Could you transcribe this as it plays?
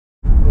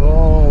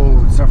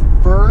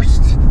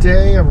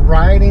day of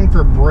riding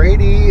for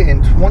Brady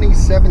in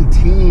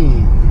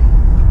 2017.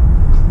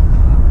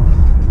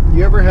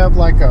 You ever have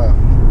like a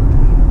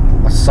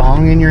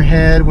song in your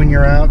head when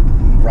you're out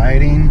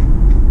riding?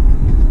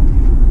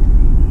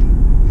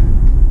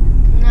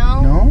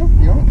 No. No?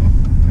 You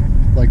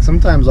don't? Like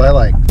sometimes I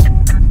like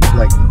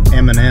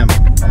Eminem.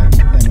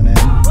 Eminem.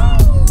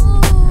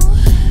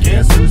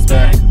 Guess who's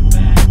back?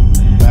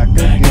 Back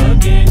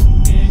again.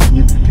 Can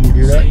you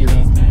do that? You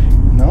don't?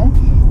 No?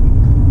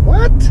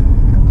 What?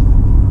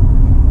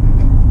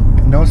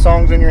 No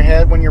songs in your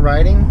head when you're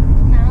riding?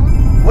 No.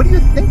 What do you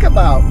think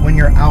about when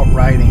you're out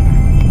riding? I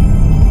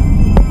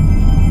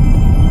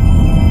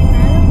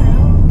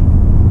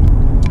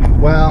don't know.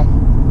 Well,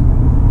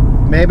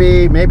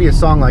 maybe a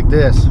song like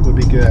this would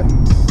be good.